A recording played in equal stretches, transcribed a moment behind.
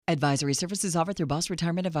Advisory services offered through Boss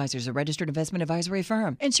Retirement Advisors, a registered investment advisory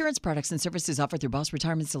firm. Insurance products and services offered through Boss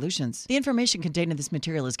Retirement Solutions. The information contained in this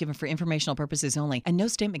material is given for informational purposes only, and no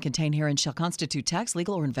statement contained herein shall constitute tax,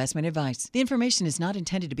 legal, or investment advice. The information is not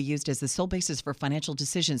intended to be used as the sole basis for financial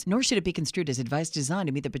decisions, nor should it be construed as advice designed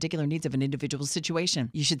to meet the particular needs of an individual situation.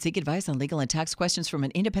 You should seek advice on legal and tax questions from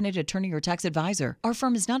an independent attorney or tax advisor. Our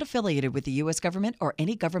firm is not affiliated with the U.S. government or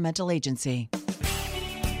any governmental agency.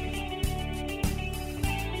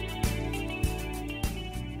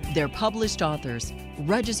 They're published authors,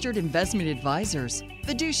 registered investment advisors,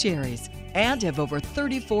 fiduciaries, and have over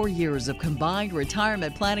 34 years of combined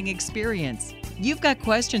retirement planning experience. You've got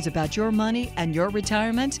questions about your money and your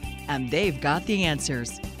retirement, and they've got the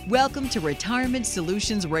answers. Welcome to Retirement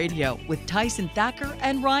Solutions Radio with Tyson Thacker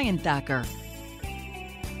and Ryan Thacker.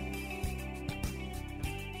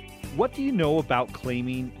 What do you know about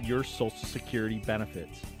claiming your Social Security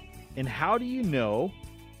benefits? And how do you know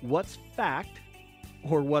what's fact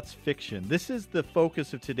or what's fiction? This is the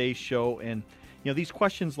focus of today's show. And, these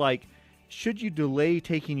questions like, should you delay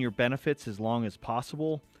taking your benefits as long as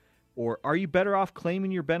possible? Or are you better off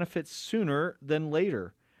claiming your benefits sooner than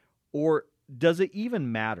later? Or does it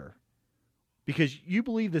even matter? Because you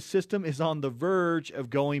believe the system is on the verge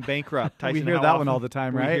of going bankrupt. Tyson, we hear that one all the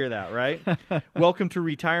time, right? We hear that, right? Welcome to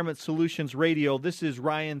Retirement Solutions Radio. This is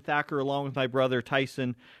Ryan Thacker along with my brother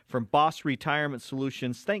Tyson from Boss Retirement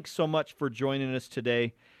Solutions. Thanks so much for joining us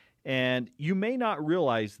today. And you may not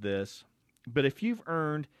realize this, but if you've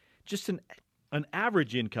earned just an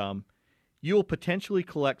average income, you'll potentially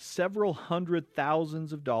collect several hundred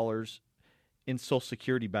thousands of dollars in Social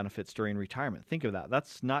Security benefits during retirement. Think of that.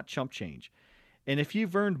 That's not chump change. And if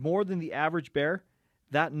you've earned more than the average bear,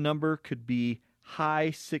 that number could be high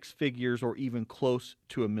six figures or even close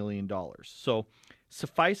to $1 million. So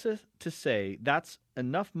suffice it to say, that's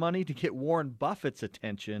enough money to get Warren Buffett's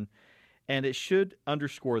attention, and it should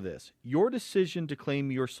underscore this. Your decision to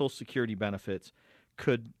claim your Social Security benefits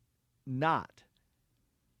could not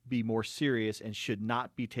be more serious and should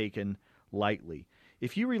not be taken lightly.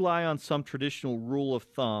 If you rely on some traditional rule of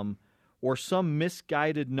thumb or some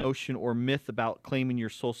misguided notion or myth about claiming your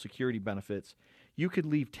Social Security benefits, you could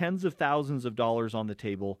leave tens of thousands of dollars on the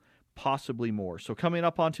table, possibly more. So coming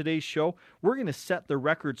up on today's show, we're going to set the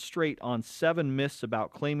record straight on 7 myths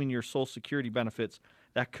about claiming your Social Security benefits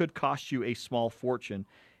that could cost you a small fortune,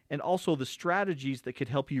 and also the strategies that could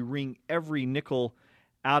help you wring every nickel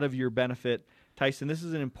out of your benefit. Tyson, this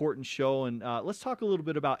is an important show, and let's talk a little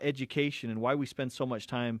bit about education and why we spend so much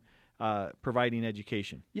time providing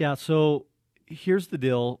education. Yeah, so here's the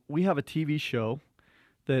deal. We have a TV show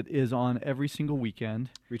that is on every single weekend.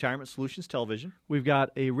 Retirement Solutions Television. We've got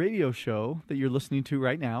a radio show that you're listening to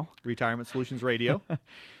right now. Retirement Solutions Radio.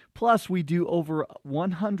 Plus, we do over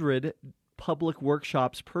 100 public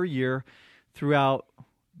workshops per year throughout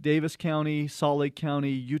Davis County, Salt Lake County,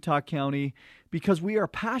 Utah County, because we are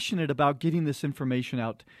passionate about getting this information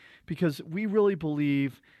out, because we really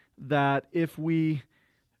believe that if we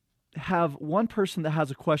have one person that has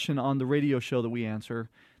a question on the radio show that we answer,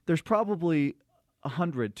 there's probably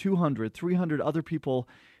 100, 200, 300 other people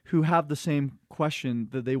who have the same question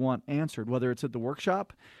that they want answered, whether it's at the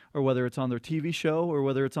workshop or whether it's on their TV show or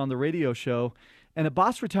whether it's on the radio show. And at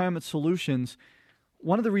Boss Retirement Solutions,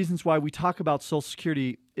 one of the reasons why we talk about Social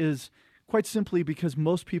Security is quite simply because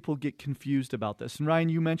most people get confused about this. And Ryan,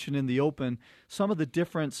 you mentioned in the open some of the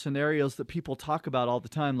different scenarios that people talk about all the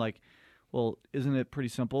time, like, well, isn't it pretty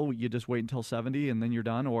simple? You just wait until 70 and then you're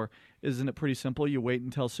done. Or isn't it pretty simple? You wait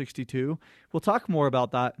until 62. We'll talk more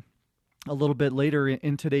about that a little bit later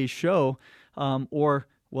in today's show.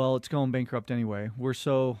 Well, it's going bankrupt anyway. We're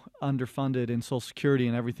so underfunded in Social Security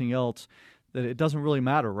and everything else that it doesn't really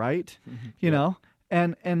matter, right? Mm-hmm. You know?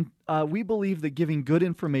 And we believe that giving good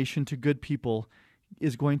information to good people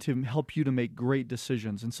is going to help you to make great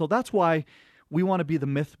decisions. And so that's why we want to be the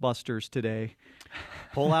myth busters today.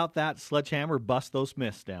 Pull out that sledgehammer, bust those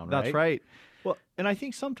myths down, right? That's right. Well, and I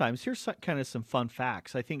think sometimes, here's kind of some fun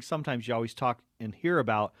facts. I think sometimes you always talk and hear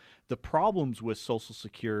about the problems with Social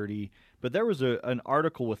Security, but there was an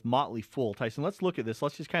article with Motley Fool. Tyson, let's look at this.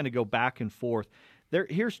 Let's just kind of go back and forth.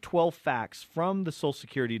 Here's 12 facts from the Social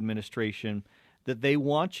Security Administration that they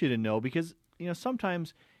want you to know, because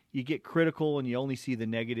sometimes you get critical and you only see the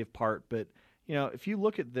negative part. But if you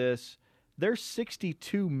look at this, there's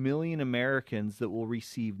 62 million Americans that will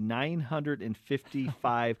receive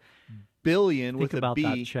 $955 billion with a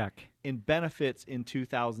B check in benefits in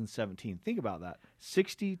 2017. Think about that.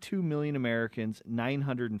 62 million Americans,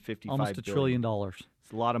 $955 almost $1 billion. trillion.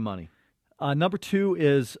 It's a lot of money. Number 2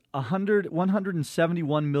 is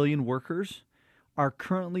 171 million workers are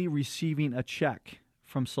currently receiving a check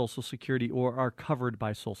from Social Security or are covered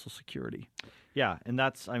by Social Security. Yeah, and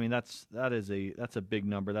that's a big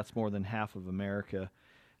number. That's more than half of America.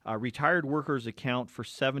 Retired workers account for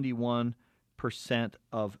 71%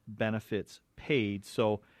 of benefits paid.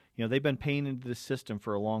 So, they've been paying into the system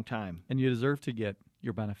for a long time. And you deserve to get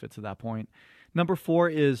your benefits at that point. Number 4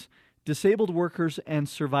 is disabled workers and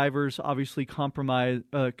survivors obviously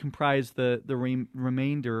comprise the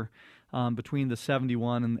remainder between the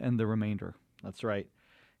 71 and the remainder. That's right.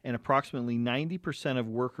 And approximately 90% of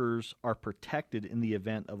workers are protected in the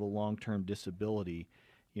event of a long-term disability.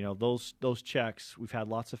 Those checks, we've had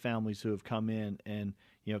lots of families who have come in and,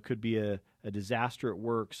 it could be a disaster at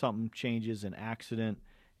work, something changes, an accident,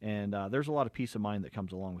 and there's a lot of peace of mind that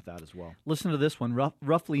comes along with that as well. Listen to this one.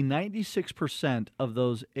 Roughly 96% of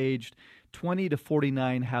those aged 20 to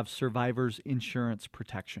 49 have survivors insurance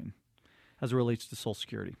protection as it relates to Social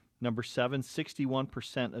Security. Number 7,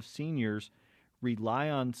 61% of seniors rely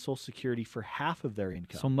on Social Security for half of their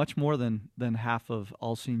income. So much more than half of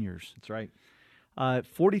all seniors. That's right.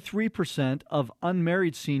 43% of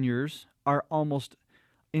unmarried seniors are almost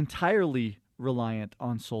entirely reliant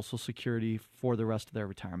on Social Security for the rest of their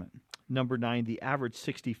retirement. Number 9, the average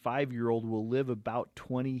 65-year-old will live about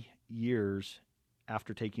 20 years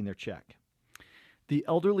after taking their check. The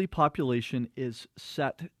elderly population is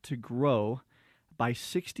set to grow by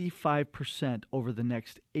 65% over the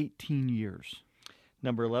next 18 years.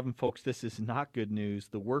 Number 11, folks, this is not good news.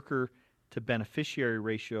 The worker-to-beneficiary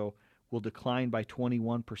ratio will decline by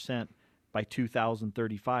 21% by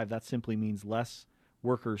 2035. That simply means less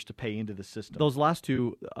workers to pay into the system. Those last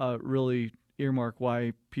two really earmark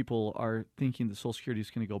why people are thinking that Social Security is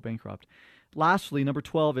going to go bankrupt. Lastly, number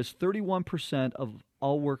 12 is 31% of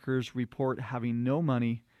all workers report having no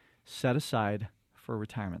money set aside for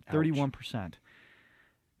retirement. Ouch. 31%.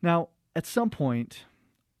 Now, at some point,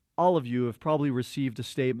 all of you have probably received a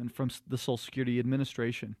statement from the Social Security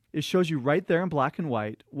Administration. It shows you right there in black and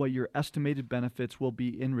white what your estimated benefits will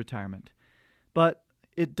be in retirement. But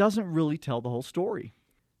it doesn't really tell the whole story.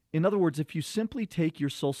 In other words, if you simply take your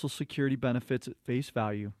Social Security benefits at face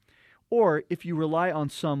value, or if you rely on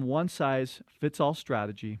some one-size-fits-all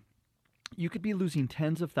strategy, you could be losing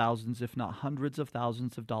tens of thousands, if not hundreds of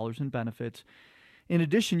thousands of dollars in benefits. In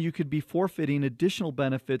addition, you could be forfeiting additional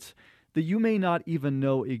benefits that you may not even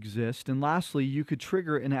know exist. And lastly, you could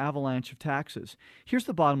trigger an avalanche of taxes. Here's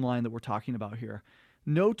the bottom line that we're talking about here.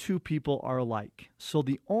 No two people are alike. So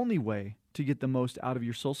the only way to get the most out of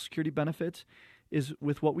your Social Security benefits is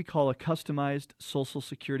with what we call a customized Social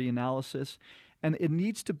Security analysis, and it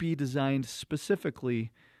needs to be designed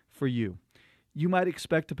specifically for you. You might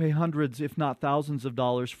expect to pay hundreds, if not thousands of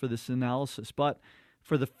dollars for this analysis, but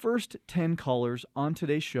for the first 10 callers on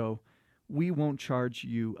today's show, we won't charge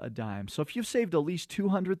you a dime. So if you've saved at least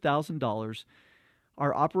 $200,000,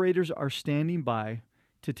 our operators are standing by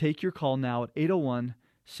to take your call now at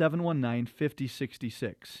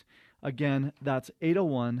 801-719-5066. Again, that's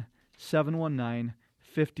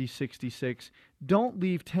 801-719-5066. Don't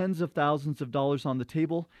leave tens of thousands of dollars on the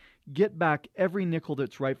table. Get back every nickel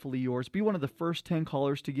that's rightfully yours. Be one of the first 10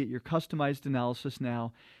 callers to get your customized analysis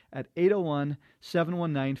now at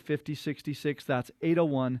 801-719-5066. That's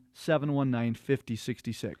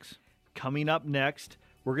 801-719-5066. Coming up next,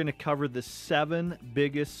 we're going to cover the 7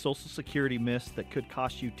 biggest Social Security myths that could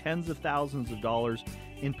cost you tens of thousands of dollars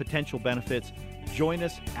in potential benefits. Join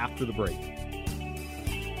us after the break.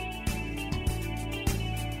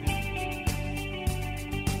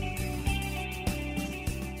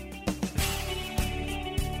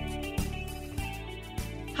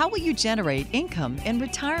 How will you generate income in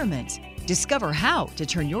retirement? Discover how to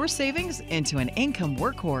turn your savings into an income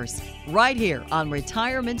workhorse right here on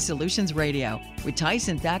Retirement Solutions Radio with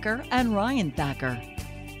Tyson Thacker and Ryan Thacker.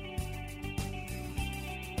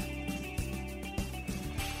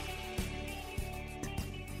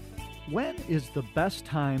 When is the best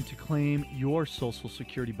time to claim your Social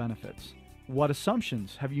Security benefits? What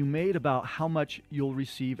assumptions have you made about how much you'll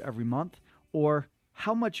receive every month? Or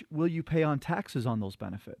how much will you pay on taxes on those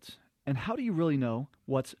benefits? And how do you really know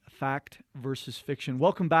what's fact versus fiction?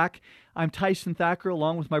 Welcome back. I'm Tyson Thacker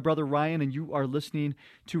along with my brother Ryan, and you are listening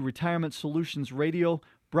to Retirement Solutions Radio,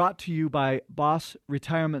 brought to you by Boss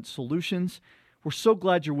Retirement Solutions. We're so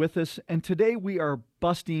glad you're with us, and today we are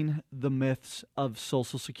busting the myths of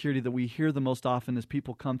Social Security that we hear the most often as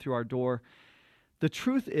people come through our door. The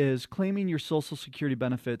truth is, claiming your Social Security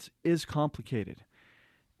benefits is complicated.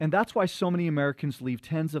 And that's why so many Americans leave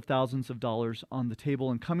tens of thousands of dollars on the table.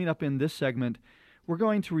 And coming up in this segment, we're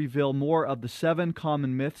going to reveal more of the 7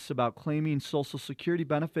 common myths about claiming Social Security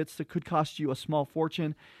benefits that could cost you a small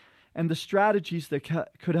fortune. and the strategies that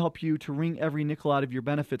could help you to wring every nickel out of your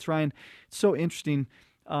benefits. Ryan, it's so interesting.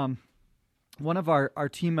 One of our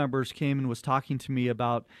team members came and was talking to me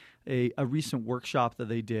about a recent workshop that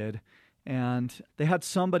they did, and they had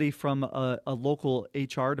somebody from a local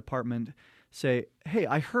HR department say, "Hey,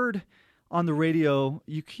 I heard on the radio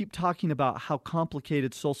you keep talking about how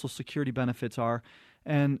complicated Social Security benefits are,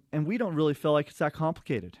 and we don't really feel like it's that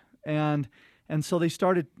complicated." And so they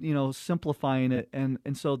started, simplifying it.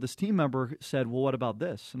 And so this team member said, "Well, what about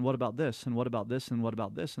this? And what about this? And what about this? And what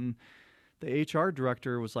about this?" And the HR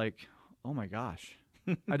director was like, "Oh my gosh,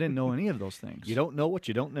 I didn't know any of those things." You don't know what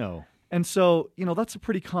you don't know. And so, that's a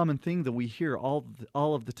pretty common thing that we hear all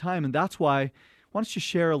of the time. And that's why don't you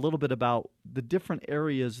share a little bit about the different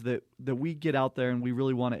areas that we get out there and we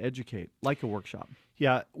really want to educate, like a workshop?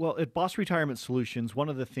 Yeah, well, at Boss Retirement Solutions, one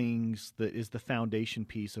of the things that is the foundation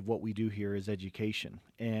piece of what we do here is education.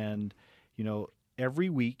 And, every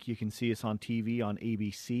week you can see us on TV on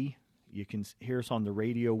ABC. You can hear us on the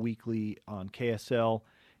radio weekly on KSL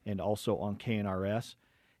and also on KNRS.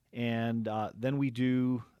 And then we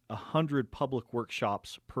do 100 public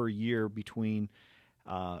workshops per year between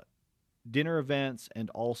dinner events and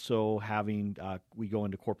also having we go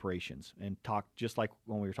into corporations and talk, just like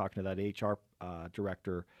when we were talking to that HR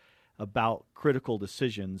director, about critical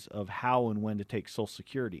decisions of how and when to take Social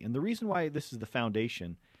Security. And the reason why this is the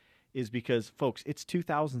foundation is because, folks, it's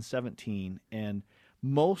 2017 and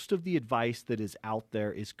most of the advice that is out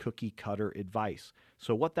there is cookie cutter advice.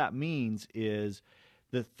 So what that means is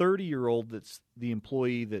the 30-year-old that's the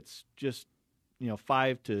employee that's just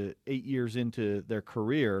 5 to 8 years into their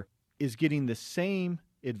career is getting the same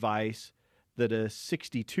advice that a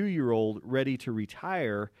 62-year-old ready to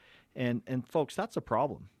retire. And folks, that's a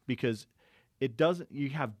problem because you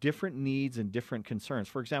have different needs and different concerns.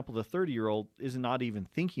 For example, the 30-year-old is not even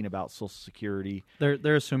thinking about Social Security.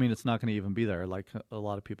 They're assuming it's not going to even be there, like a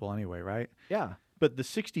lot of people anyway, right? Yeah. But the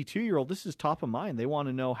 62-year-old, this is top of mind. They want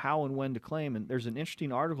to know how and when to claim. And there's an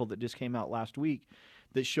interesting article that just came out last week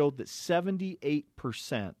that showed that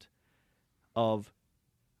 78% of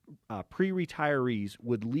pre-retirees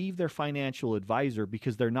would leave their financial advisor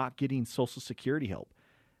because they're not getting Social Security help.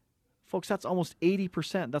 Folks, that's almost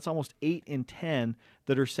 80%. That's almost 8 in 10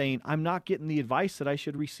 that are saying, I'm not getting the advice that I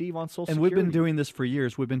should receive on Social Security. And we've been doing this for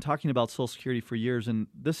years. We've been talking about Social Security for years, and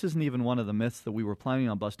this isn't even one of the myths that we were planning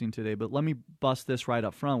on busting today, but let me bust this right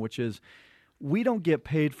up front, which is we don't get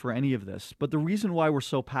paid for any of this. But the reason why we're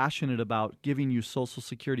so passionate about giving you Social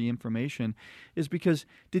Security information is because,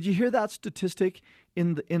 did you hear that statistic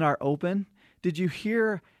in our open? Did you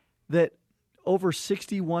hear that over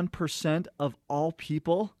 61% of all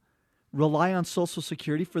people rely on Social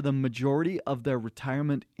Security for the majority of their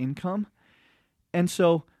retirement income? And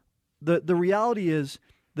so the reality is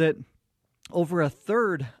that over a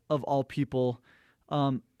third of all people,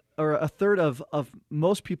 or a third of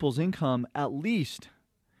most people's income at least,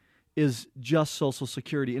 is just Social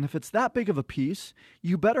Security. And if it's that big of a piece,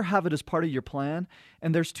 you better have it as part of your plan.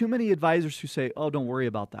 And there's too many advisors who say, "Oh, don't worry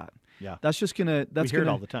about that." Yeah. That's just gonna we hear it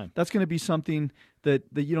all the time. That's gonna be something that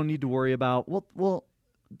you don't need to worry about. Well,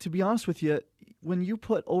 to be honest with you, when you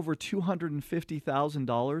put over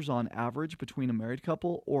 $250,000 on average between a married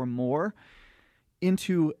couple or more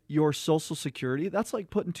into your Social Security, that's like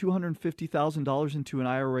putting $250,000 into an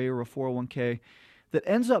IRA or a 401k that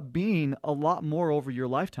ends up being a lot more over your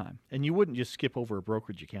lifetime. And you wouldn't just skip over a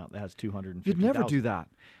brokerage account that has $250,000. You'd never do that.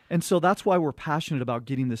 And so that's why we're passionate about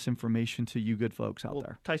getting this information to you good folks out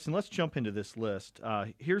there. Tyson, let's jump into this list.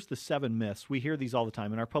 Here's the 7 myths. We hear these all the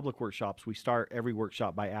time. In our public workshops, we start every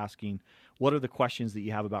workshop by asking, what are the questions that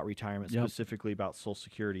you have about retirement, specifically about Social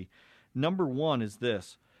Security? Number 1 is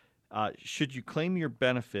this. Should you claim your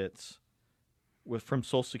benefits from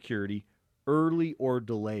Social Security early or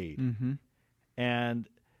delayed? Mm-hmm. And,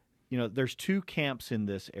 there's 2 camps in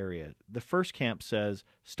this area. The first camp says,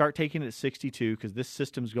 start taking it at 62 because this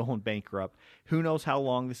system's going bankrupt. Who knows how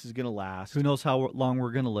long this is going to last? Who knows how long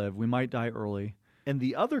we're going to live? We might die early. And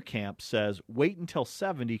the other camp says, wait until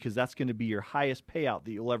 70 because that's going to be your highest payout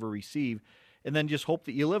that you'll ever receive, and then just hope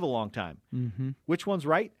that you live a long time. Mm-hmm. Which one's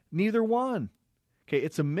right? Neither one. Okay,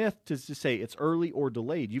 it's a myth to say it's early or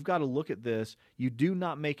delayed. You've got to look at this. You do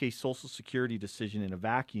not make a Social Security decision in a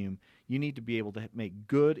vacuum. You need to be able to make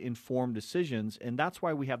good, informed decisions, and that's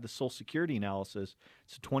why we have the Social Security analysis.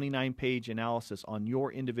 It's a 29-page analysis on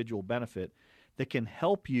your individual benefit that can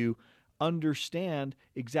help you understand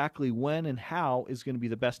exactly when and how is going to be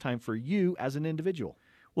the best time for you as an individual.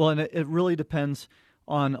 Well, and it really depends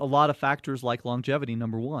on a lot of factors like longevity,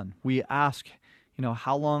 number 1. We ask,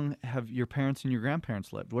 how long have your parents and your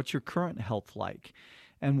grandparents lived? What's your current health like?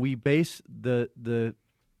 And we base the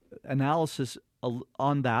analysis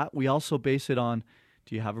on that. We also base it on,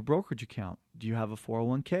 do you have a brokerage account? Do you have a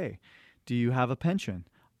 401k? Do you have a pension?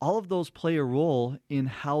 All of those play a role in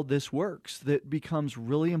how this works. That becomes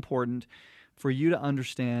really important for you to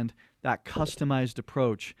understand that customized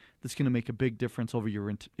approach that's going to make a big difference over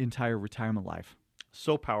your entire retirement life.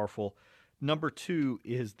 So powerful. Number 2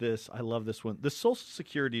 is this. I love this one. The Social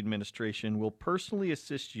Security Administration will personally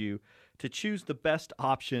assist you to choose the best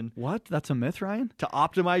option. What? That's a myth, Ryan? To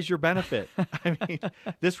optimize your benefit. I mean,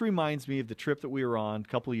 this reminds me of the trip that we were on a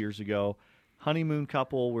couple of years ago. Honeymoon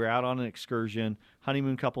couple, we're out on an excursion.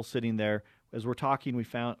 Honeymoon couple sitting there. As we're talking, we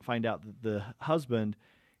find out that the husband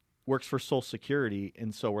works for Social Security,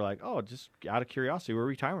 and so we're like, oh, just out of curiosity, we're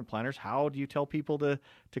retirement planners. How do you tell people to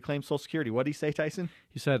claim Social Security? What did he say, Tyson?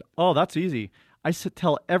 He said, oh, that's easy. I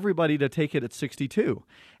tell everybody to take it at 62.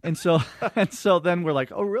 And so then we're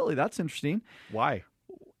like, oh, really? That's interesting. Why?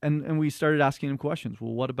 And we started asking him questions.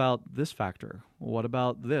 Well, what about this factor? Well, what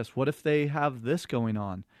about this? What if they have this going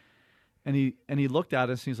on? And he looked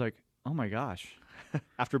at us and he's like, oh my gosh.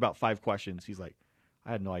 After about 5 questions, he's like,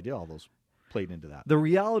 I had no idea all those played into that. The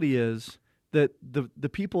reality is that the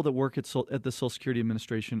people that work at the Social Security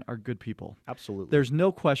Administration are good people. Absolutely. There's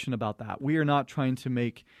no question about that. We are not trying to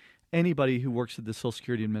make anybody who works at the Social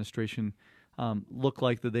Security Administration look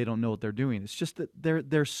like that they don't know what they're doing. It's just that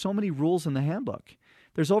there's so many rules in the handbook.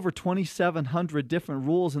 There's over 2,700 different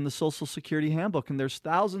rules in the Social Security handbook, and there's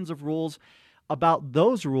thousands of rules about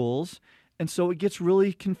those rules, and so it gets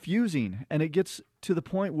really confusing, and it gets to the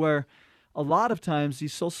point where a lot of times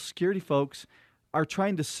these Social Security folks are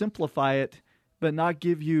trying to simplify it but not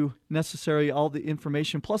give you necessarily all the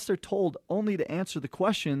information. Plus, they're told only to answer the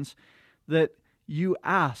questions that you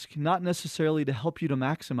ask, not necessarily to help you to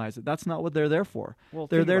maximize it. That's not what they're there for. Well,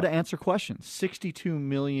 they're there to answer questions. 62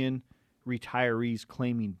 million retirees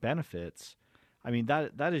claiming benefits. I mean,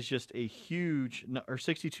 that is just a huge, or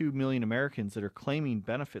 62 million Americans that are claiming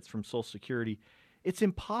benefits from Social Security. It's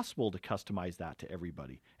impossible to customize that to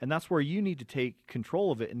everybody. And that's where you need to take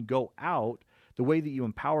control of it and go out. The way that you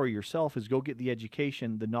empower yourself is go get the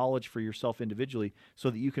education, the knowledge for yourself individually so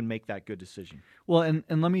that you can make that good decision. Well, and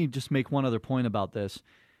let me just make one other point about this,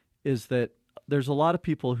 is that there's a lot of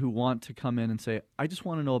people who want to come in and say, I just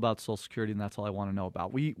want to know about Social Security, and that's all I want to know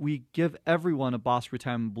about. We give everyone a Boss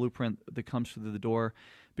Retirement Blueprint that comes through the door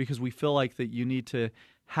because we feel like that you need to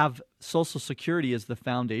have Social Security as the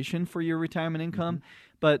foundation for your retirement income,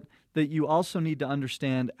 but that you also need to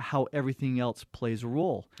understand how everything else plays a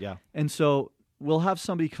role. Yeah. And so we'll have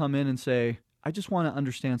somebody come in and say, I just want to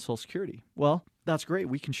understand Social Security. Well, that's great.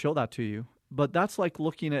 We can show that to you. But that's like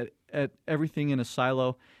looking at everything in a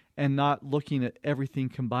silo and not looking at everything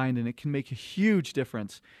combined. And it can make a huge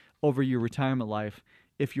difference over your retirement life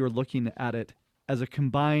if you're looking at it as a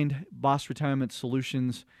combined Boss Retirement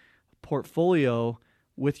Solutions portfolio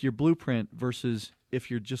with your blueprint versus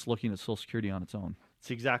if you're just looking at Social Security on its own.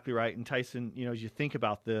 That's exactly right. And Tyson, as you think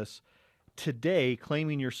about this, today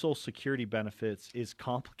claiming your Social Security benefits is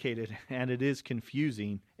complicated and it is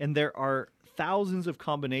confusing. And there are thousands of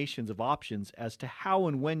combinations of options as to how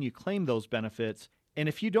and when you claim those benefits. And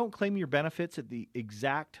if you don't claim your benefits at the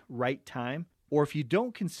exact right time, or if you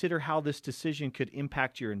don't consider how this decision could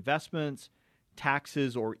impact your investments,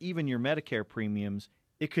 taxes, or even your Medicare premiums,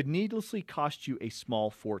 it could needlessly cost you a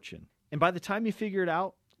small fortune. And by the time you figure it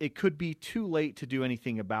out, it could be too late to do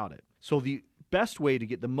anything about it. So the best way to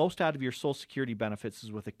get the most out of your Social Security benefits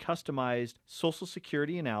is with a customized Social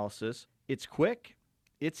Security analysis. It's quick,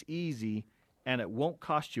 it's easy, and it won't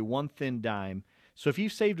cost you one thin dime. So if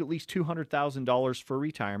you've saved at least $200,000 for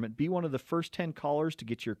retirement, be one of the first 10 callers to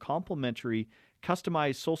get your complimentary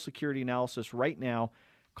customized Social Security analysis right now.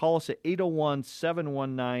 Call us at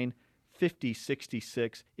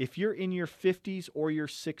 801-719-5066 if you're in your 50s or your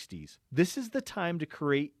 60s. This is the time to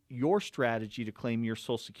create your strategy to claim your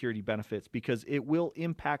Social Security benefits because it will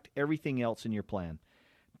impact everything else in your plan.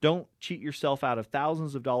 Don't cheat yourself out of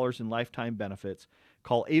thousands of dollars in lifetime benefits.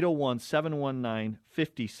 Call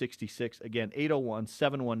 801-719-5066. Again,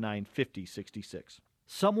 801-719-5066.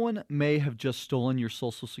 Someone may have just stolen your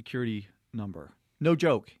Social Security number. No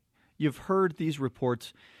joke. You've heard these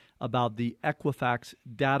reports about the Equifax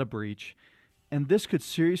data breach, and this could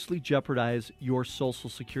seriously jeopardize your Social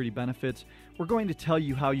Security benefits. We're going to tell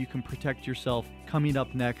you how you can protect yourself coming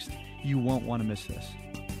up next. You won't want to miss this.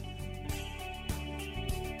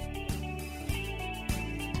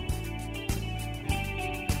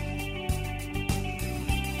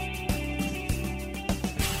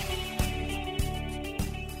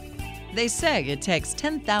 They say it takes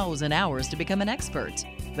 10,000 hours to become an expert,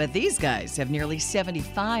 but these guys have nearly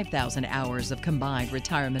 75,000 hours of combined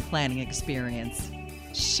retirement planning experience.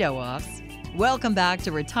 Show-offs. Welcome back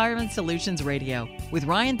to Retirement Solutions Radio with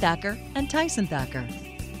Ryan Thacker and Tyson Thacker.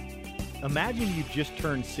 Imagine you've just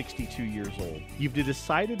turned 62 years old. You've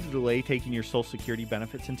decided to delay taking your Social Security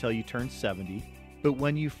benefits until you turn 70. But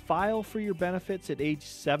when you file for your benefits at age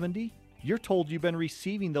 70, you're told you've been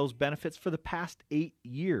receiving those benefits for the past 8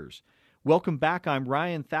 years. Welcome back. I'm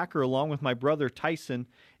Ryan Thacker along with my brother Tyson,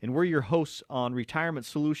 and we're your hosts on Retirement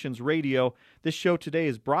Solutions Radio. This show today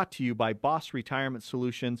is brought to you by Boss Retirement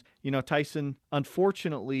Solutions. You know, Tyson,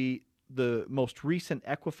 unfortunately, the most recent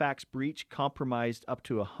Equifax breach compromised up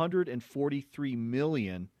to 143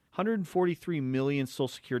 million Social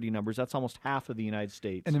Security numbers. That's almost half of the United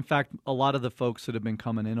States. And in fact, a lot of the folks that have been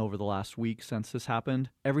coming in over the last week since this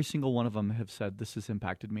happened, every single one of them have said this has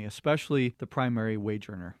impacted me, especially the primary wage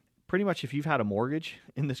earner. Pretty much if you've had a mortgage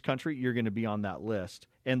in this country, you're going to be on that list.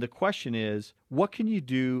 And the question is, what can you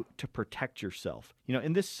do to protect yourself? You know,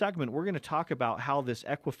 in this segment, we're going to talk about how this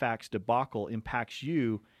Equifax debacle impacts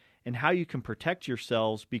you and how you can protect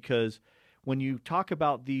yourselves, because when you talk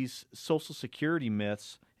about these Social Security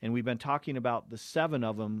myths, and we've been talking about the 7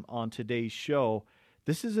 of them on today's show,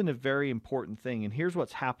 this isn't a very important thing. And here's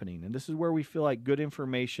what's happening. And this is where we feel like good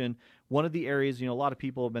information. One of the areas, you know, a lot of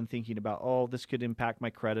people have been thinking about, oh, this could impact my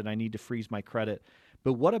credit. I need to freeze my credit.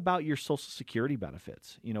 But what about your Social Security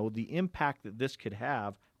benefits? You know, the impact that this could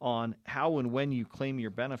have on how and when you claim your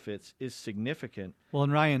benefits is significant. Well,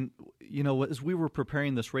 and Ryan, you know, as we were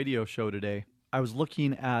preparing this radio show today, I was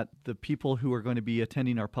looking at the people who are going to be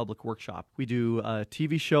attending our public workshop. We do a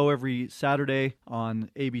TV show every Saturday on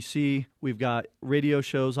ABC. We've got radio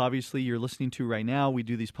shows, obviously, you're listening to right now. We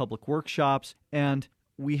do these public workshops, and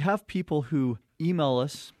we have people who email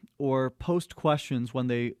us or post questions when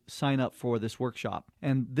they sign up for this workshop.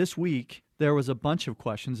 And this week, there was a bunch of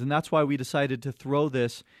questions, and that's why we decided to throw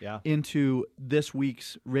this into this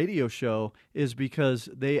week's radio show, is because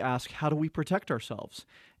they ask, how do we protect ourselves?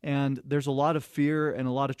 And there's a lot of fear and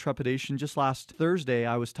a lot of trepidation. Just last Thursday,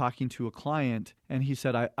 I was talking to a client, and he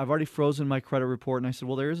said, I've already frozen my credit report. And I said,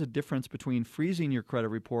 well, there is a difference between freezing your credit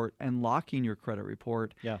report and locking your credit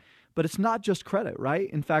report. Yeah. But it's not just credit, right?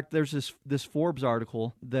 In fact, there's this Forbes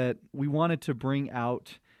article that we wanted to bring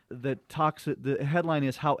out that talks, the headline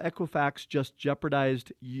is how Equifax just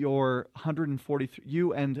jeopardized you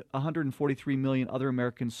and 143 million other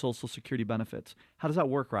Americans' Social Security benefits. How does that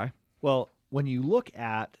work, Rye? Well, when you look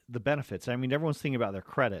at the benefits, I mean, everyone's thinking about their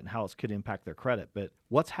credit and how it could impact their credit. But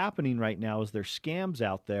what's happening right now is there's scams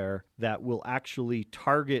out there that will actually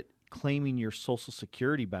target claiming your Social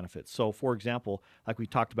Security benefits. So, for example, like we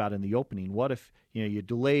talked about in the opening, what if you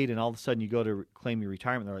delayed and all of a sudden you go to claim your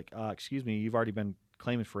retirement? They're like, excuse me, you've already been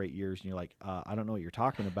claiming for 8 years. And you're like, I don't know what you're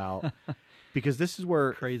talking about. Because this is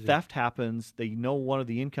where theft happens. They know one of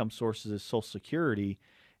the income sources is Social Security.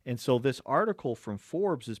 And so this article from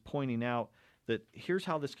Forbes is pointing out that here's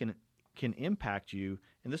how this can impact you,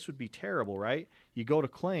 and this would be terrible, right? You go to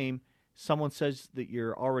claim, someone says that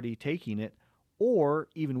you're already taking it, or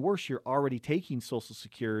even worse, you're already taking Social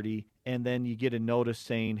Security, and then you get a notice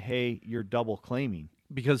saying, hey, you're double claiming.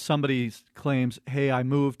 Because somebody claims, hey, I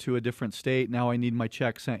moved to a different state, now I need my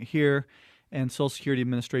check sent here, and Social Security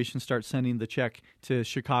Administration starts sending the check to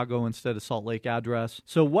Chicago instead of Salt Lake address.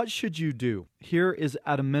 So what should you do? Here is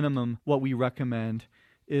at a minimum what we recommend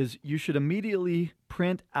is you should immediately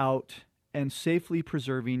print out and safely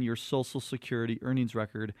preserving your Social Security earnings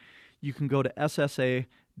record. You can go to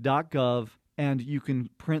ssa.gov and you can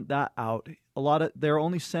print that out. They're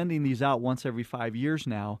only sending these out once every 5 years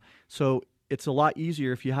now, so it's a lot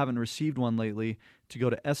easier if you haven't received one lately to go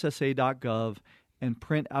to ssa.gov and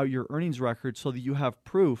print out your earnings record so that you have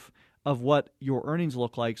proof of what your earnings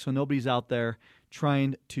look like, so nobody's out there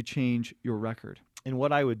trying to change your record. And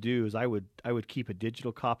what I would do is I would keep a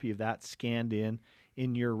digital copy of that scanned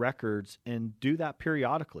in your records and do that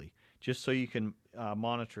periodically, just so you can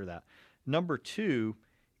monitor that. Number 2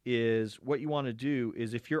 is what you want to do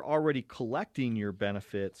is if you're already collecting your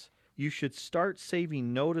benefits, you should start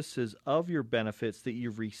saving notices of your benefits that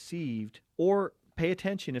you've received, or pay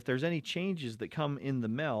attention if there's any changes that come in the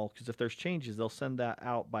mail, because if there's changes, they'll send that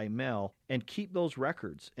out by mail, and keep those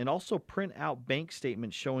records. And also print out bank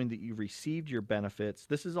statements showing that you've received your benefits.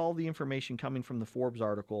 This is all the information coming from the Forbes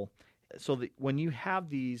article, so that when you have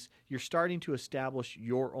these, you're starting to establish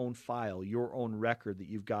your own file, your own record that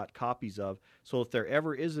you've got copies of. So if there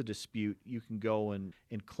ever is a dispute, you can go and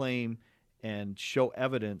claim and show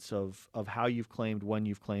evidence of how you've claimed, when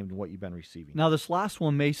you've claimed, and what you've been receiving. Now, this last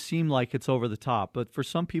one may seem like it's over the top, but for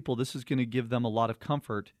some people, this is going to give them a lot of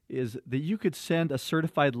comfort, is that you could send a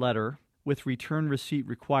certified letter with return receipt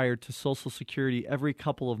required to Social Security every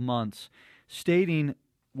couple of months, stating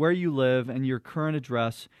where you live and your current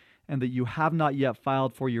address, and that you have not yet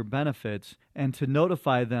filed for your benefits, and to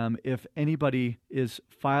notify them if anybody is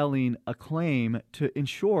filing a claim to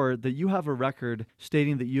ensure that you have a record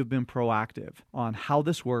stating that you've been proactive on how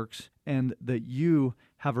this works and that you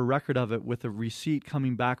have a record of it with a receipt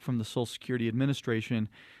coming back from the Social Security Administration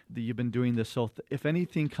that you've been doing this. So if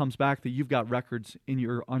anything comes back, that you've got records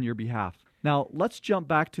on your behalf. Now, let's jump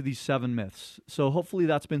back to these 7 myths. So hopefully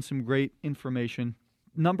that's been some great information.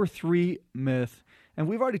 Number 3 myth, and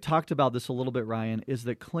we've already talked about this a little bit, Ryan, is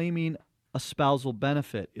that claiming a spousal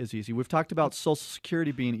benefit is easy. We've talked about Social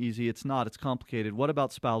Security being easy. It's not. It's complicated. What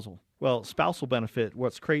about spousal? Well, spousal benefit,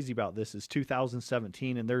 what's crazy about this is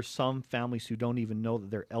 2017, and there's some families who don't even know that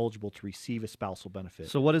they're eligible to receive a spousal benefit.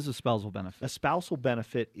 So what is a spousal benefit? A spousal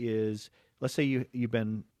benefit is, let's say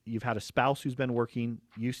you've had a spouse who's been working,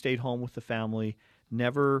 you stayed home with the family,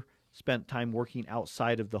 never spent time working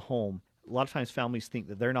outside of the home. A lot of times families think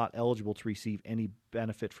that they're not eligible to receive any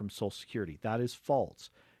benefit from Social Security. That is false.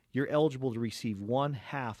 You're eligible to receive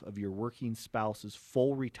 1/2 of your working spouse's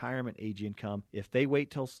full retirement age income if they wait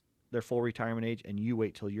till their full retirement age and you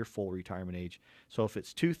wait till your full retirement age. So if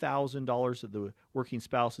it's $2,000 that the working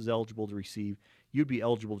spouse is eligible to receive, you'd be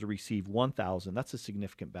eligible to receive $1,000. That's a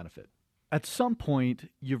significant benefit. At some point,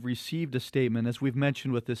 you've received a statement, as we've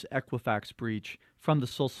mentioned with this Equifax breach, from the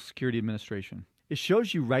Social Security Administration. It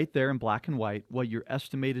shows you right there in black and white what your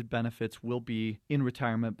estimated benefits will be in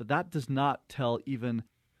retirement, but that does not tell even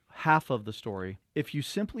half of the story. If you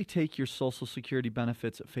simply take your Social Security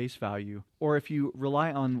benefits at face value, or if you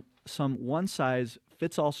rely on some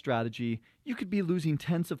one-size-fits-all strategy, you could be losing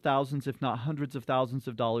tens of thousands, if not hundreds of thousands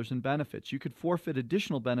of dollars in benefits. You could forfeit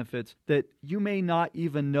additional benefits that you may not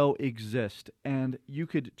even know exist, and you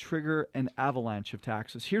could trigger an avalanche of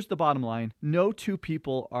taxes. Here's the bottom line. No two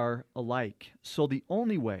people are alike. So the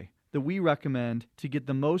only way that we recommend to get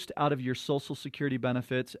the most out of your Social Security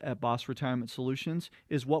benefits at Boss Retirement Solutions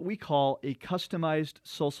is what we call a customized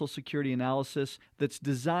Social Security analysis that's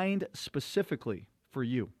designed specifically for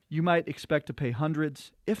you. You might expect to pay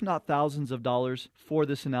hundreds, if not thousands of dollars for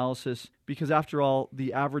this analysis because, after all,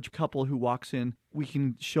 the average couple who walks in, we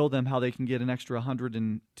can show them how they can get an extra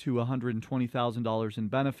 $100,000 to $120,000 in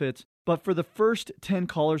benefits. But for the first 10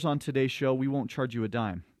 callers on today's show, we won't charge you a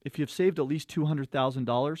dime. If you've saved at least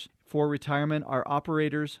 $200,000 for retirement, our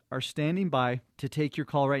operators are standing by to take your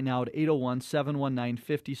call right now at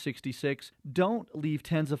 801-719-5066. Don't leave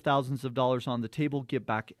tens of thousands of dollars on the table. Get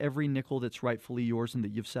back every nickel that's rightfully yours and that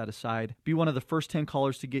you've set aside. Be one of the first 10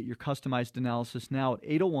 callers to get your customized analysis now at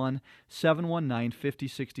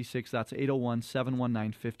 801-719-5066. That's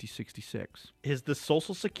 801-719-5066. Is the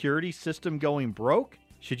Social Security system going broke?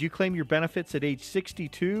 Should you claim your benefits at age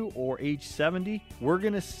 62 or age 70? We're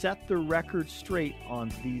going to set the record straight on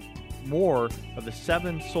the more of the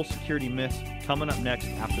 7 Social Security myths coming up next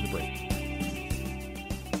after the break.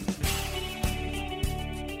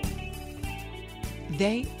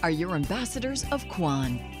 They are your ambassadors of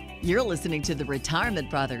Quan. You're listening to the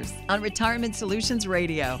Retirement Brothers on Retirement Solutions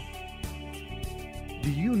Radio.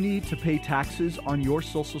 Do you need to pay taxes on your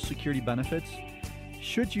Social Security benefits?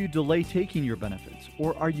 Should you delay taking your benefits?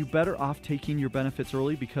 Or are you better off taking your benefits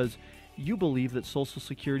early because you believe that Social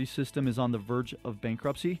Security system is on the verge of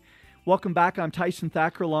bankruptcy? Welcome back. I'm Tyson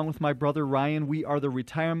Thacker along with my brother Ryan. We are the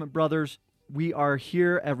Retirement Brothers. We are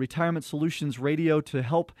here at Retirement Solutions Radio to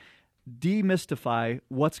help demystify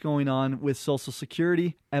what's going on with Social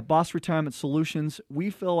Security. At Boss Retirement Solutions, we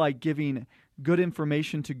feel like giving good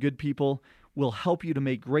information to good people will help you to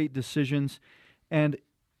make great decisions. And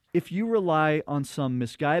if you rely on some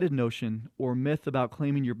misguided notion or myth about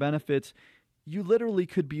claiming your benefits, you literally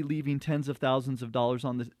could be leaving tens of thousands of dollars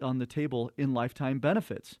on the table in lifetime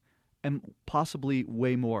benefits, and possibly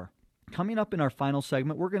way more. Coming up in our final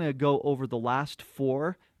segment, we're going to go over the last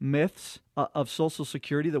 4 myths of Social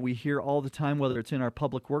Security that we hear all the time, whether it's in our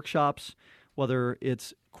public workshops, whether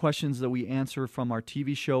it's questions that we answer from our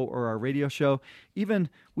TV show or our radio show. Even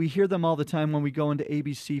we hear them all the time when we go into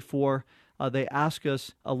ABC4. They ask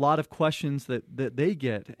us a lot of questions that they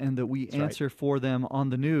get and that we answer for them on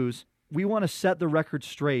the news. We want to set the record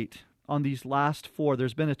straight on these last 4.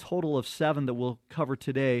 There's been a total of 7 that we'll cover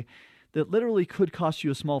today that literally could cost you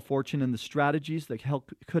a small fortune, and the strategies that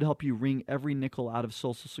could help you wring every nickel out of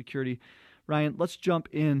Social Security. Ryan, let's jump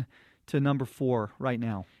in to number 4 right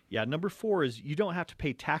now. Yeah, number 4 is you don't have to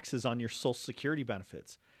pay taxes on your Social Security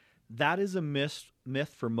benefits. That is a myth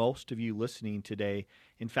for most of you listening today.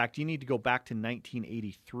 In fact, you need to go back to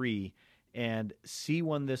 1983 and see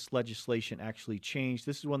when this legislation actually changed.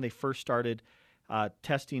 This is when they first started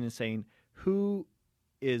testing and saying who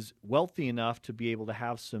is wealthy enough to be able to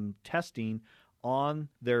have some testing on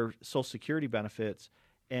their Social Security benefits.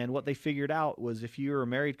 And what they figured out was if you were a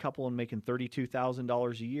married couple and making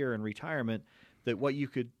 $32,000 a year in retirement, that what you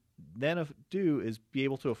could then do is be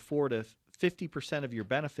able to afford 50% of your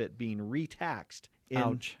benefit being retaxed in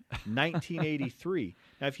Ouch. 1983.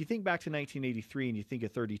 Now, if you think back to 1983 and you think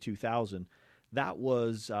of 32,000, that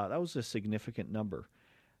was a significant number.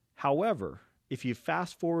 However, if you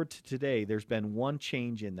fast forward to today, there's been one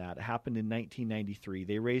change in that. It happened in 1993.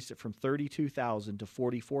 They raised it from 32,000 to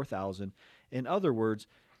 44,000. In other words,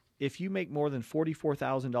 if you make more than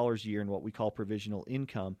 $44,000 a year in what we call provisional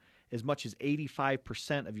income, as much as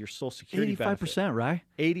 85% of your Social Security 85%, benefit, right?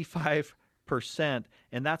 85%,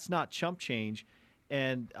 and that's not chump change.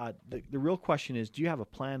 And the real question is, do you have a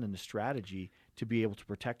plan and a strategy to be able to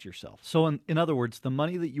protect yourself? So in other words, the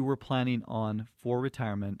money that you were planning on for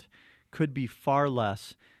retirement could be far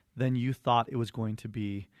less than you thought it was going to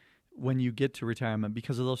be when you get to retirement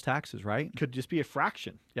because of those taxes, right? Could just be a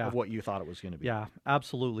fraction Yeah. of what you thought it was going to be. Yeah,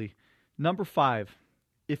 absolutely. Number 5,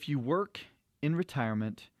 if you work in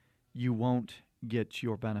retirement, you won't get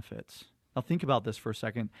your benefits. Now think about this for a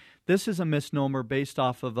second. This is a misnomer based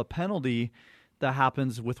off of a penalty that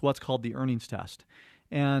happens with what's called the earnings test.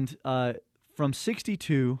 And from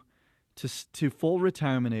 62 to full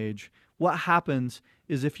retirement age, what happens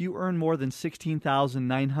is if you earn more than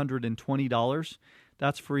 $16,920,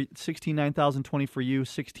 that's for $16,920 for you,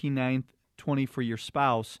 $16,920 for your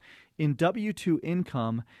spouse. In W-2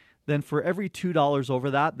 income, then for every $2 over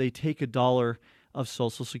that, they take $1 of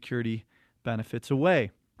Social Security benefits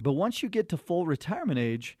away. But once you get to full retirement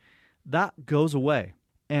age, that goes away,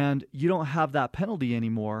 and you don't have that penalty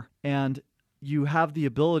anymore, and you have the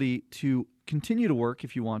ability to continue to work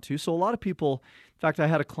if you want to. So a lot of people, in fact, I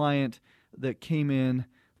had a client that came in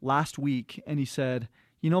last week and he said,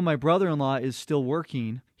 my brother-in-law is still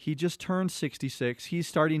working. He just turned 66. He's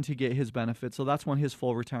starting to get his benefits. So that's when his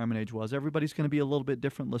full retirement age was. Everybody's going to be a little bit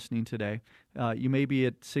different listening today. You may be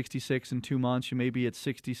at 66 in 2 months. You may be at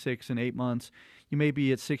 66 in 8 months. You may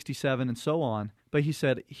be at 67 and so on. But he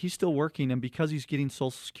said he's still working, and because he's getting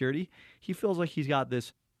Social Security, he feels like he's got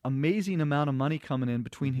this amazing amount of money coming in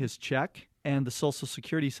between his check and the Social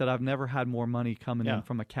Security. Said, I've never had more money coming in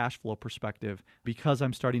from a cash flow perspective because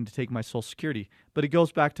I'm starting to take my Social Security. But it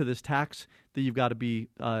goes back to this tax that you've got to be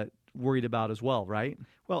worried about as well, right?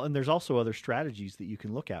 Well, and there's also other strategies that you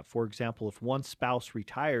can look at. For example, if one spouse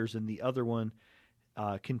retires and the other one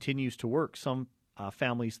continues to work, some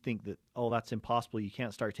families think that, that's impossible. You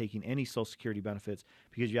can't start taking any Social Security benefits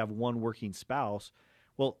because you have one working spouse.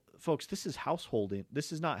 Well, folks, this is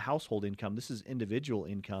this is not household income. This is individual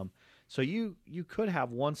income. So you could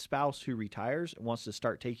have one spouse who retires and wants to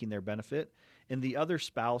start taking their benefit, and the other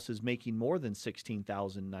spouse is making more than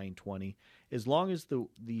 $16,920. As long as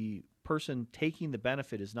the person taking the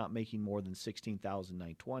benefit is not making more than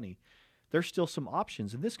 $16,920, there's still some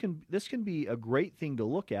options. And this can be a great thing to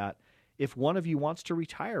look at if one of you wants to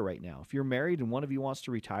retire right now. If you're married and one of you wants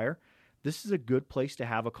to retire, this is a good place to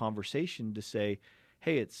have a conversation to say,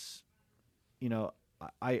 hey, it's,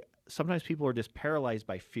 sometimes people are just paralyzed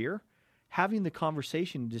by fear. Having the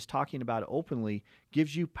conversation, just talking about it openly,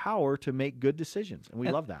 gives you power to make good decisions, and we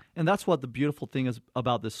love that. And that's what the beautiful thing is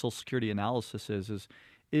about this Social Security analysis is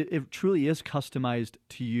it truly is customized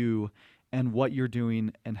to you and what you're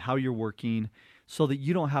doing and how you're working, so that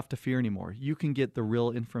you don't have to fear anymore. You can get the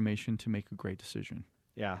real information to make a great decision.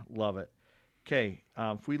 Yeah, love it. Okay,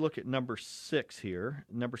 if we look at number 6 here,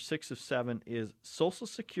 number 6 of 7 is Social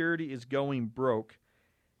Security is going broke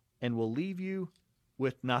and will leave you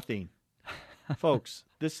with nothing. Folks,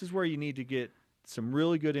 this is where you need to get some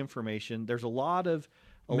really good information. There's a lot of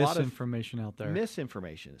misinformation out there.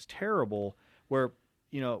 Misinformation is terrible, where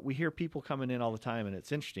we hear people coming in all the time, and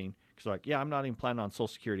it's interesting because they're like, yeah, I'm not even planning on Social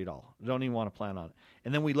Security at all. I don't even want to plan on it.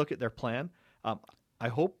 And then we look at their plan. I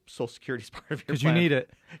hope Social Security is part of your plan. Because you need it.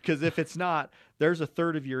 Because if it's not, there's a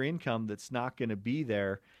third of your income that's not going to be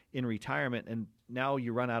there in retirement, and now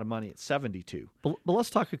you run out of money at 72. But let's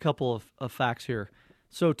talk a couple of facts here.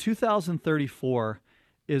 So 2034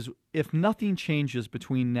 is, if nothing changes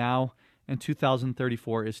between now and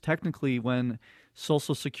 2034, is technically when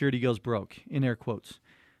Social Security goes broke, in air quotes.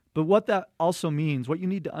 But what that also means, what you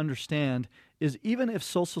need to understand, is even if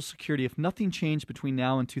Social Security, if nothing changed between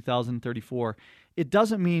now and 2034, it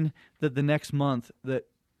doesn't mean that the next month that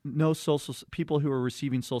people who are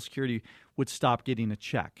receiving Social Security would stop getting a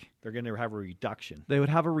check. They're going to have a reduction. They would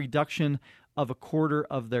have a reduction of a quarter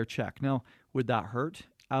of their check. Now, would that hurt?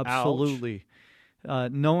 Absolutely.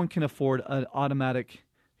 No one can afford an automatic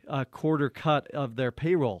quarter cut of their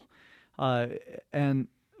payroll. But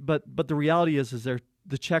the reality is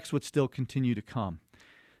the checks would still continue to come.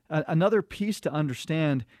 Another piece to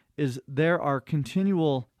understand is there are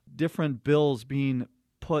continual different bills being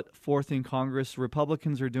put forth in Congress.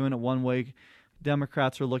 Republicans are doing it one way.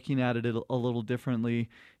 Democrats are looking at it a little differently.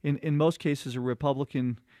 In most cases, a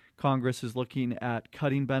Republican Congress is looking at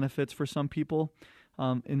cutting benefits for some people.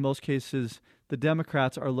 In most cases, the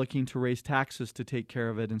Democrats are looking to raise taxes to take care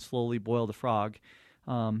of it and slowly boil the frog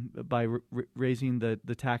by raising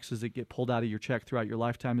the taxes that get pulled out of your check throughout your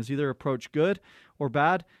lifetime. Is either approach good or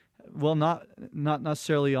bad? Well, not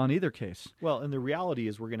necessarily on either case. Well, and the reality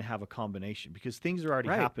is we're going to have a combination because things are already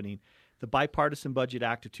happening. The Bipartisan Budget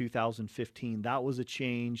Act of 2015, that was a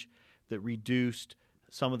change that reduced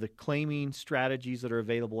some of the claiming strategies that are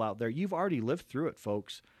available out there. You've already lived through it,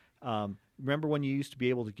 folks. Remember when you used to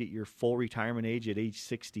be able to get your full retirement age at age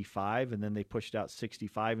 65, and then they pushed out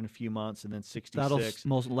 65 in a few months, and then 66. That'll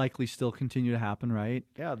most likely still continue to happen, right?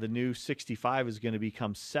 Yeah, the new 65 is going to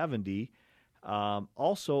become 70.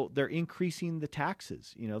 Also, they're increasing the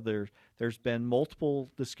taxes. You know, there's been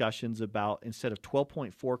multiple discussions about instead of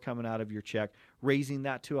 12.4 coming out of your check, raising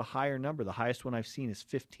that to a higher number. The highest one I've seen is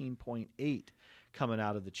 15.8 coming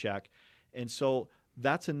out of the check. And so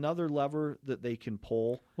that's another lever that they can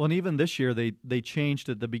pull. Well, and even this year, they changed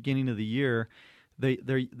at the beginning of the year.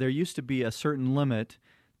 There used to be a certain limit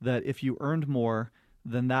that if you earned more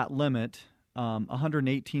than that limit,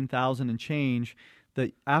 $118,000 and change,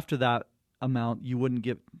 that after that amount you wouldn't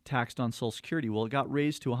get taxed on Social Security. Well, it got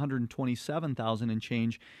raised to $127,000 and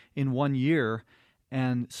change in 1 year.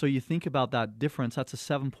 And so you think about that difference, that's a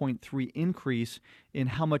 7.3 increase in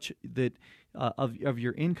how much that of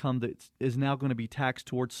your income that is now going to be taxed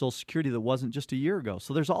towards Social Security that wasn't just a year ago.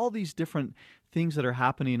 So there's all these different things that are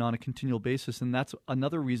happening on a continual basis, and that's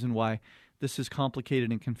another reason why this is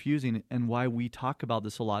complicated and confusing and why we talk about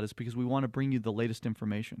this a lot is because we want to bring you the latest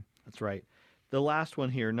information. That's right. The last one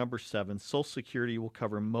here, number 7, Social Security will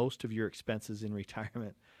cover most of your expenses in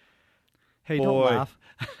retirement. Hey, don't laugh.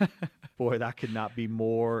 Boy, that could not be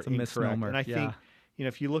more it's a incorrect. misnomer. And I think, you know,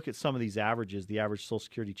 if you look at some of these averages, the average Social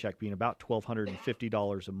Security check being about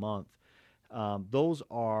 $1,250 a month, those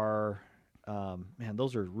are,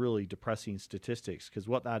 those are really depressing statistics because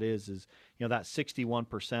what that is, you know, that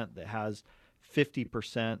 61% that has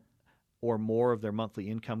 50% or more of their monthly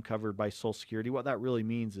income covered by Social Security, what that really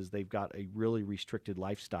means is they've got a really restricted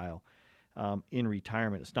lifestyle in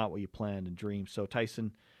retirement. It's not what you planned and dreamed. So,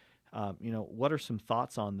 Tyson, you know, what are some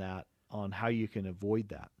thoughts on that, on how you can avoid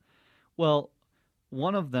that? Well,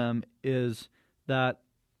 one of them is that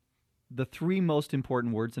the 3 most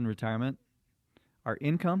important words in retirement are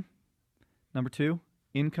income, number 2,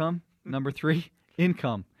 income, number 3,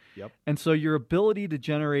 income. Yep. And so your ability to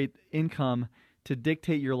generate income to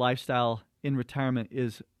dictate your lifestyle in retirement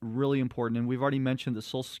is really important. And we've already mentioned that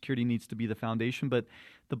Social Security needs to be the foundation, but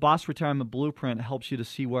the Boss Retirement Blueprint helps you to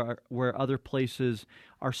see where other places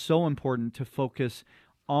are so important to focus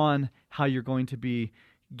on how you're going to be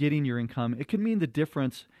getting your income. It could mean the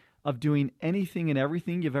difference of doing anything and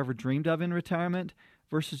everything you've ever dreamed of in retirement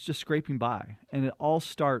versus just scraping by. And it all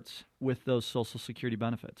starts with those Social Security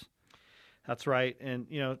benefits. That's right. And,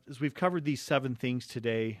 you know, as we've covered these 7 things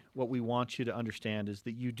today, what we want you to understand is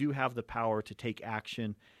that you do have the power to take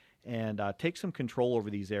action and take some control over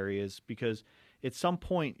these areas because at some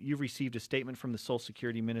point you've received a statement from the Social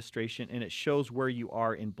Security Administration and it shows where you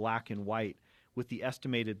are in black and white with the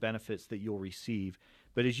estimated benefits that you'll receive.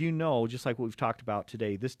 But as you know, just like what we've talked about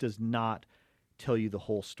today, this does not tell you the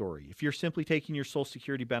whole story. If you're simply taking your Social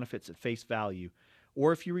Security benefits at face value,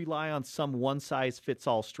 or if you rely on some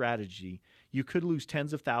one-size-fits-all strategy, you could lose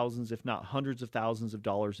tens of thousands, if not hundreds of thousands of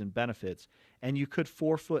dollars in benefits, and you could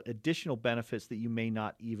forfeit additional benefits that you may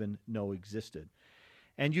not even know existed.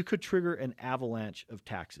 And you could trigger an avalanche of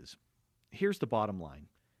taxes. Here's the bottom line.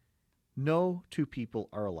 No 2 people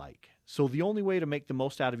are alike. So the only way to make the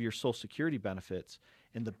most out of your Social Security benefits,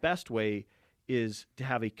 and the best way, is to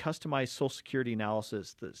have a customized Social Security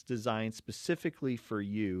analysis that's designed specifically for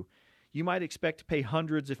you. You might expect to pay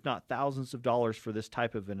hundreds, if not thousands of dollars for this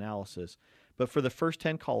type of analysis. But for the first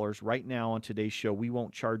 10 callers right now on today's show, we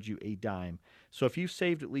won't charge you a dime. So if you've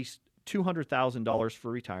saved at least $200,000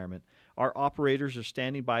 for retirement, our operators are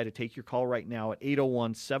standing by to take your call right now at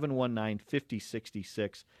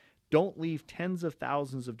 801-719-5066. Don't leave tens of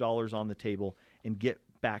thousands of dollars on the table and get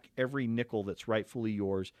back every nickel that's rightfully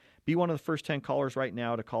yours. Be one of the first 10 callers right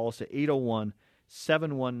now to call us at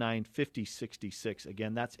 801-719-5066.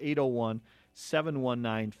 Again, that's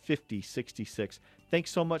 801-719-5066.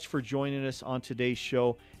 Thanks so much for joining us on today's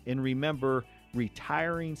show. And remember,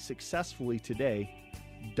 retiring successfully today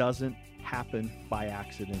doesn't happen by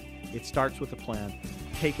accident. It starts with a plan.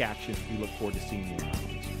 Take action. We look forward to seeing you in the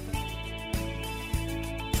office.